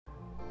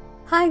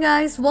Hi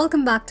guys,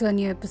 welcome back to a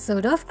new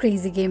episode of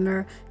Crazy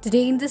Gamer.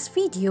 Today in this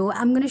video,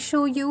 I'm gonna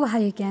show you how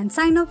you can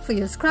sign up for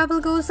your Scrabble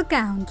Go's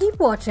account. Keep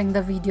watching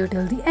the video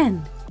till the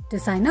end. To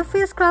sign up for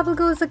your Scrabble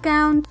Go's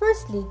account,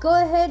 firstly go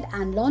ahead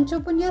and launch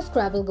open your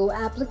Scrabble Go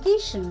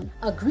application.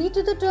 Agree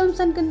to the terms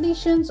and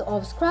conditions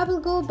of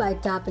Scrabble Go by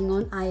tapping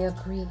on I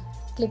agree.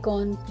 Click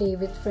on Play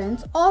with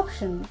Friends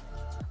option.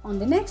 On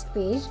the next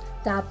page,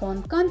 tap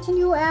on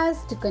Continue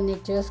As to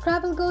connect your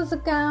Scrabble Go's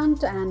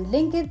account and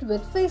link it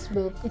with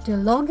Facebook. It will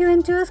log you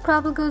into your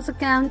Scrabble Go's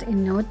account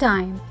in no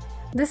time.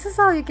 This is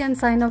how you can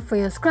sign up for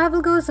your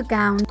Scrabble Go's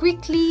account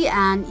quickly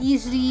and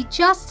easily,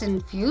 just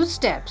in few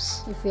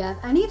steps. If you have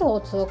any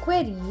thoughts or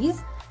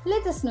queries,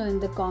 let us know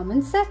in the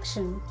comment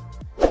section.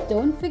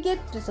 Don't forget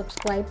to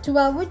subscribe to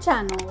our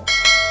channel.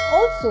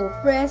 Also,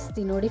 press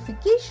the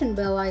notification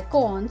bell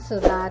icon so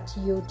that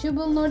YouTube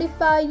will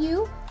notify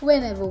you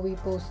whenever we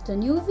post a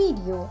new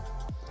video.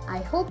 I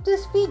hope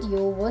this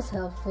video was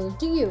helpful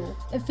to you.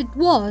 If it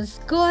was,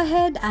 go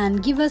ahead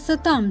and give us a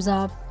thumbs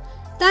up.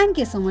 Thank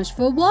you so much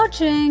for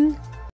watching.